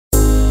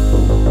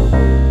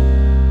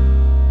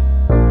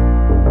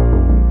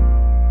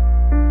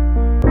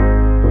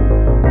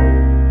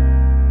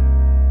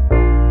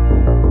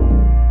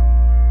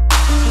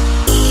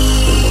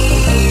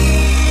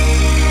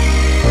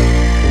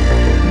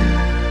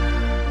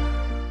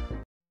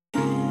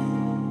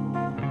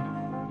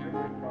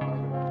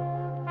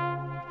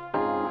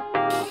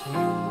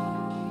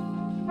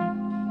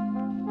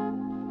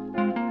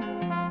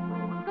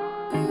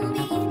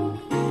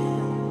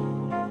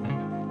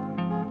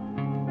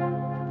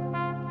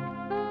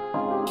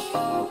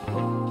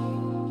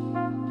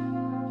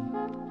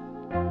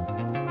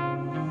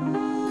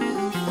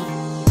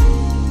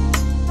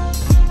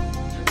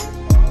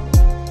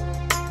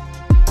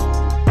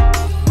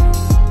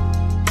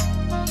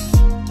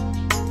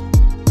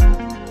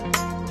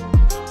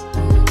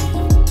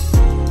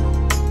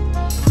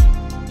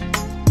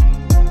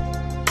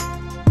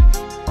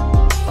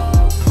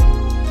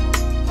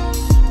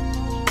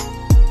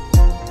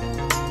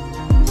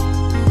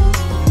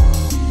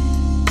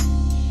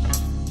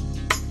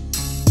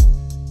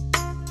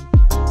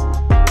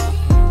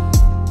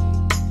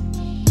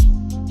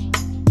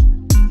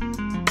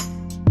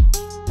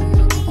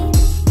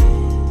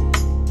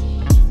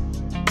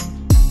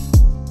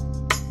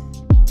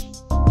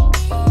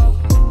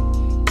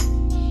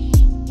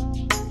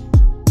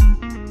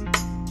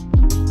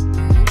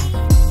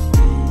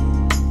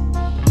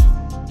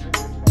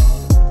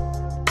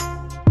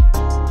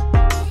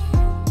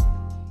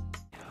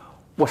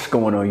What's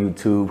going on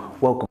YouTube?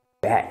 Welcome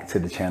back to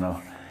the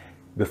channel.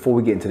 Before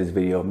we get into this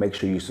video, make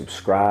sure you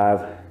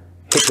subscribe,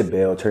 hit the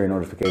bell, turn your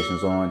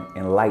notifications on,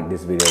 and like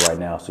this video right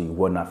now so you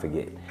will not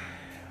forget.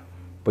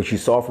 But you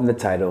saw from the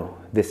title,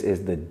 this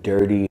is the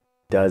Dirty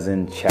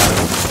Dozen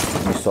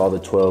Challenge. You saw the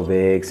 12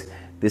 eggs.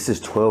 This is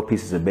 12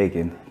 pieces of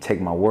bacon. Take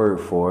my word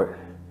for it.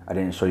 I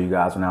didn't show you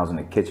guys when I was in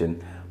the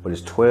kitchen, but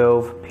it's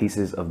 12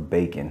 pieces of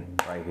bacon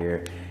right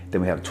here.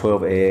 Then we have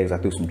 12 eggs. I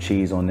threw some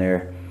cheese on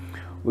there.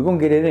 We're gonna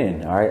get it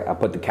in, all right? I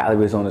put the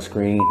calories on the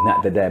screen,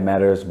 not that that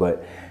matters,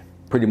 but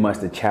pretty much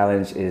the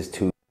challenge is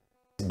to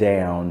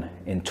down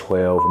in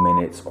 12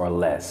 minutes or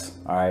less,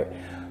 all right?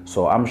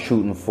 So I'm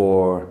shooting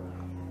for,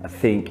 I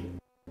think,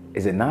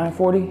 is it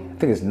 9:40? I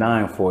think it's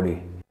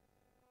 9:40.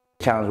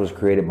 The challenge was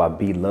created by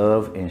B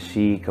Love, and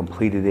she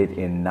completed it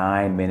in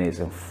 9 minutes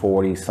and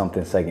 40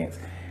 something seconds.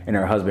 And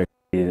her husband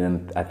created it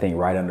in, I think,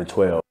 right under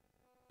 12.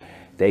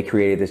 They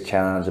created this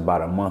challenge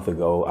about a month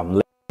ago. I'm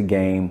late in the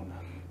game,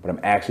 but I'm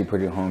actually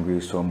pretty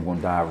hungry, so I'm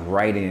gonna dive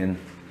right in.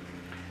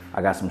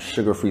 I got some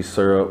sugar-free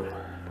syrup.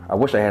 I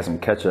wish I had some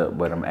ketchup,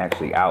 but I'm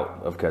actually out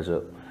of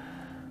ketchup.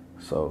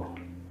 So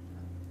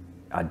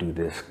I do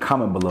this.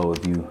 Comment below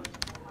if you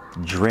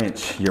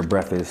drench your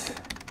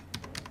breakfast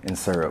in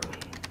syrup,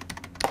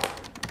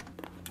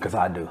 because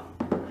I do.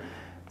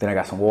 Then I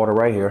got some water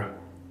right here.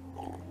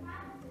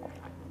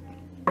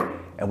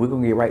 And we're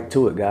gonna get right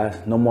to it, guys.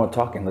 No more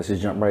talking, let's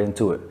just jump right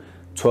into it.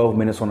 12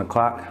 minutes on the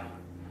clock.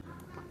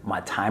 My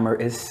timer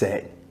is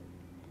set.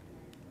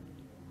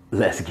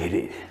 Let's get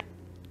it.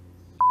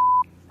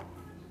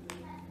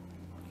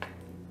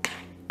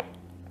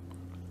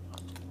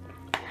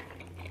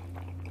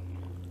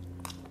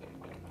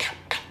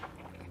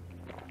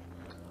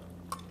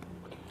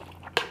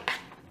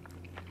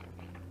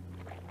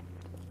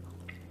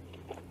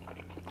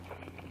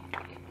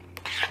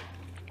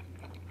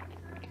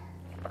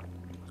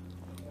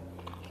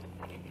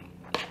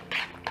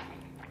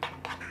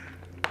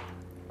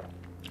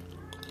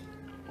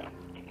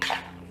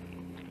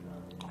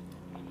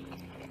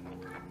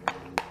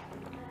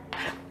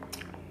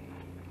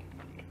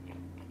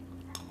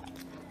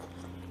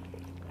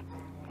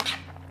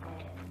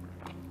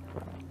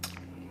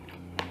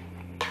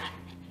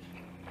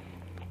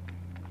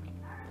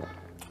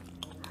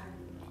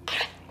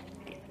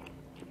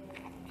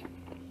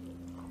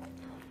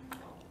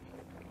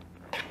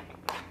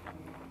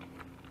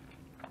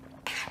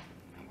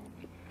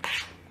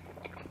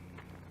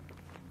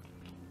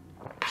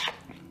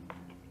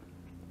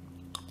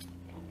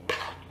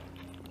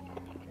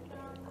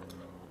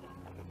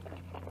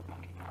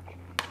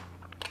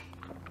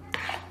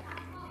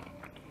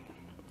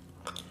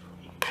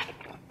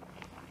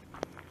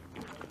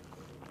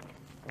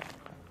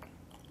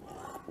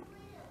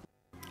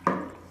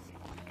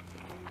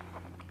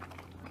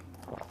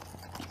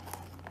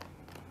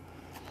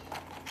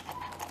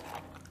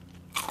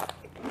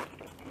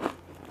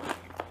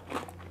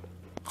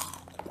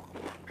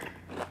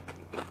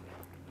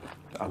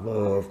 I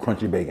love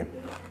crunchy bacon.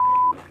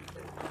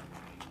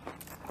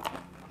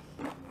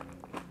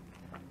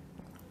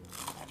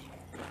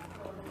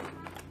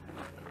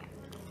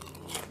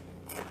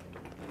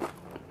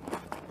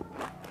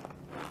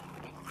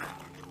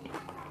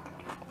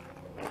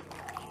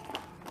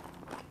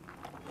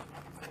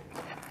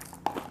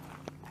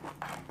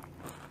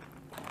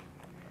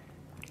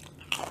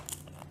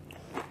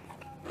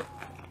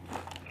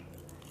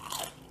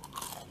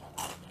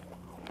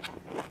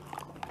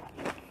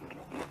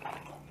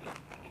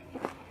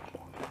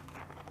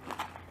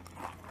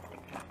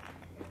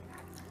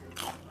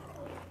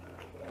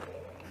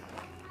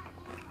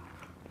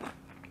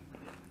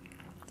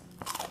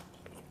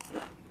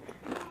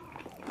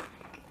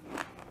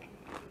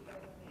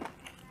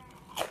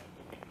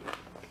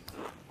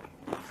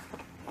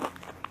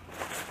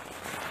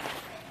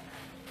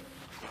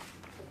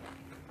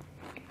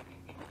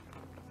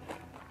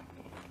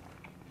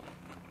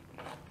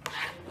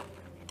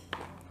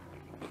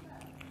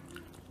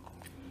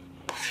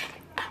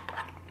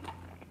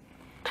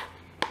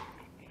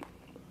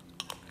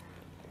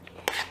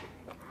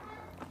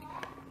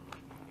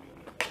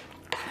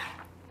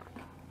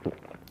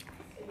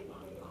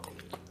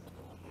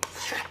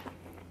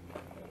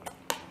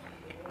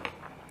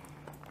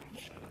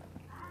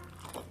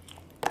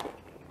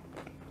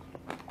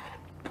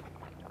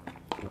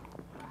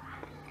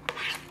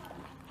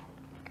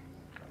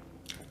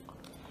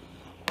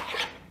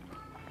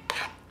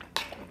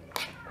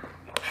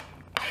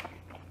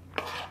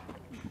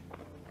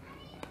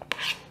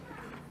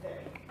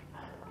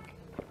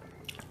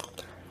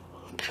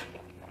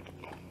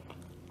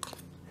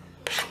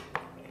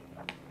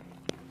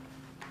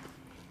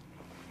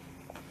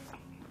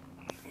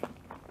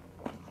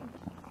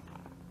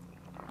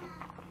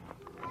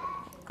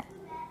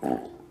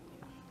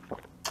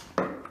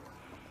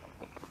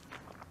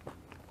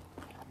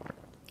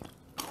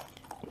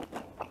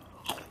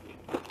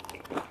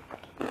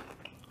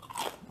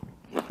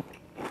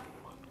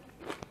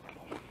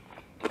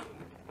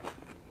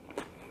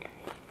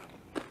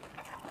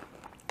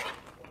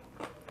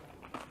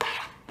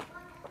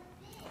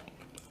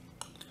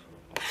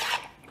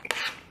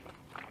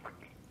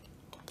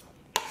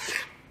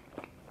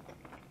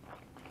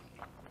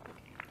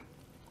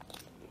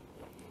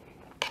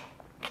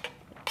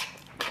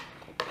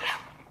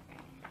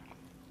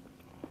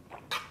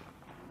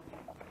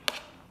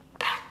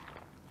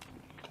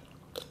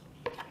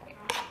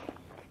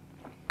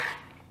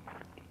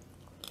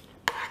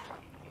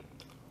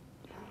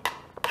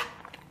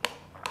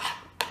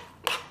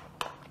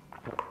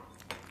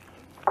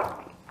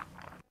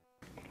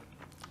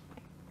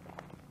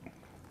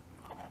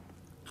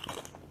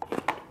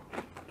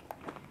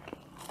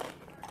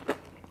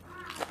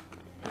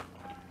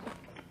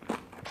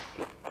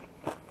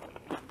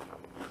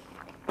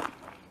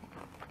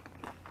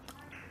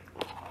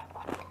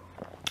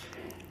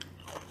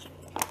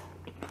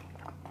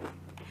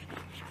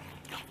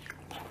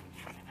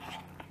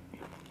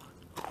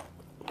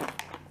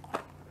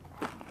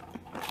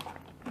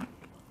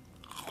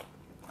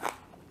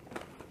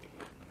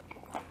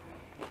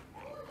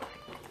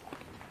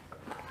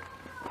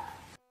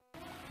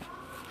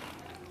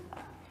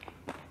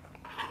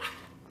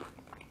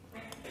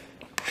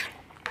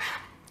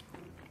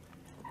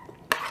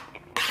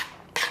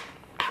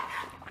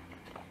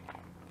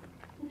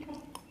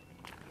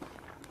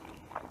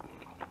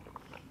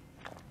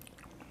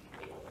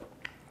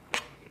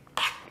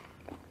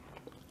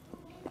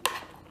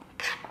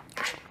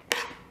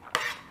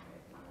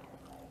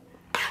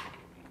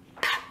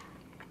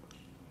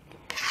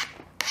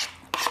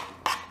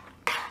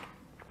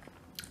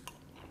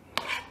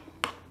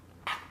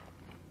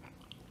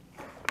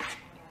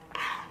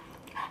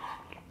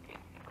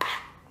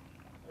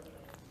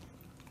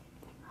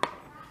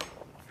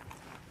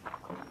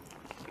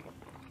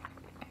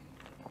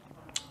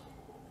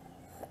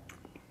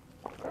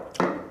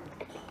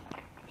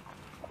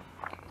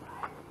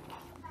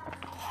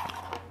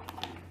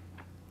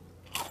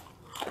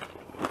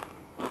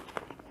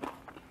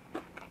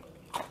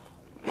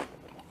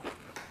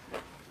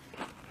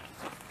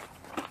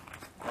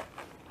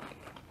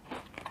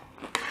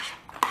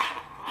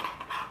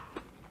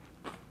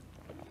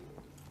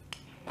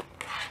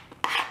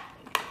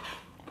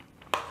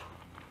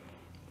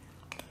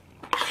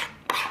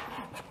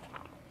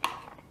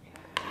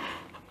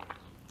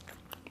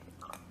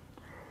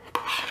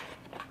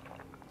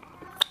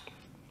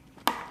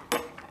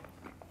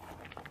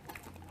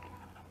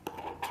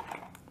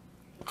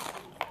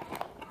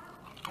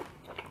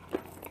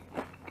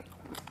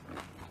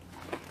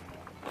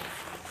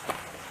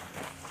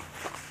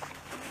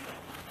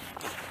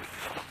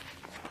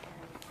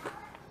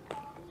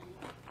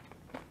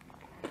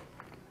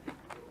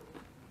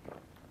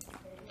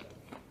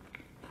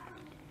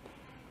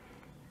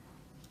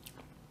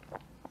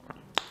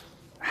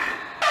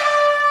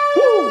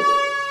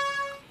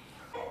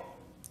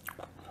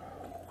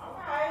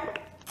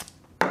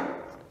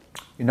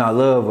 You know, I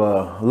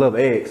love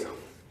eggs.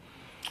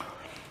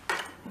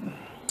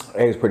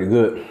 Eggs pretty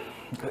good.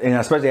 And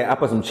especially I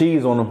put some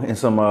cheese on them and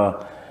some,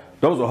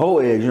 those are whole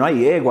eggs. You know, I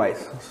eat egg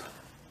whites.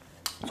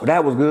 So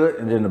that was good.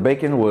 And then the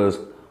bacon was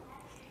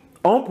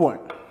on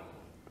point.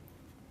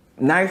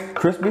 Nice,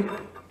 crispy.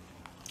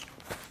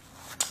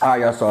 All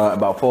right, y'all saw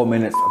about 4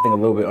 minutes. I think a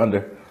little bit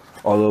under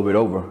or a little bit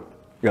over.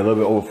 Yeah, a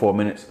little bit over 4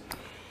 minutes.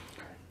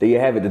 There you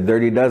have it, the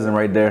Dirty Dozen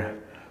right there.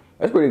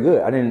 That's pretty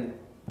good. I didn't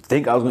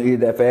think I was gonna eat it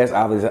that fast.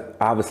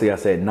 Obviously I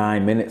said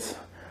 9 minutes,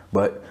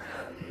 but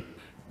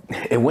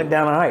it went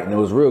down all right and it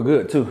was real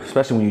good too,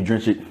 especially when you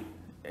drench it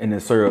in the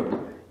syrup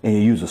and you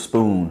use a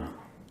spoon.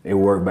 It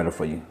will work better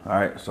for you. All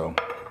right, so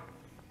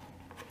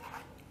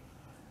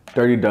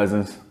Dirty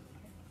Dozens.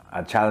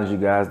 I challenge you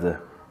guys to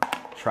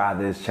try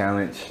this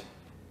challenge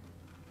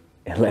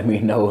and let me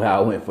know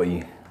how it went for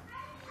you.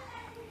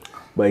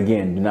 But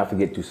again, do not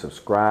forget to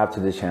subscribe to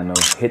the channel,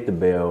 hit the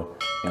bell,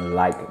 and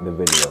like the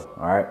video,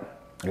 all right?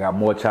 I got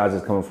more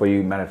challenges coming for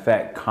you. Matter of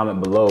fact,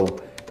 comment below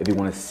if you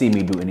want to see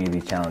me do any of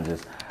these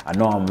challenges. I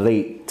know I'm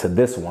late to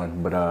this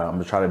one, but I'm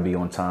gonna try to be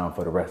on time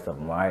for the rest of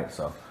them, all right?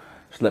 So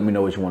just let me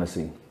know what you want to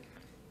see.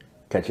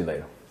 Catch you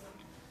later.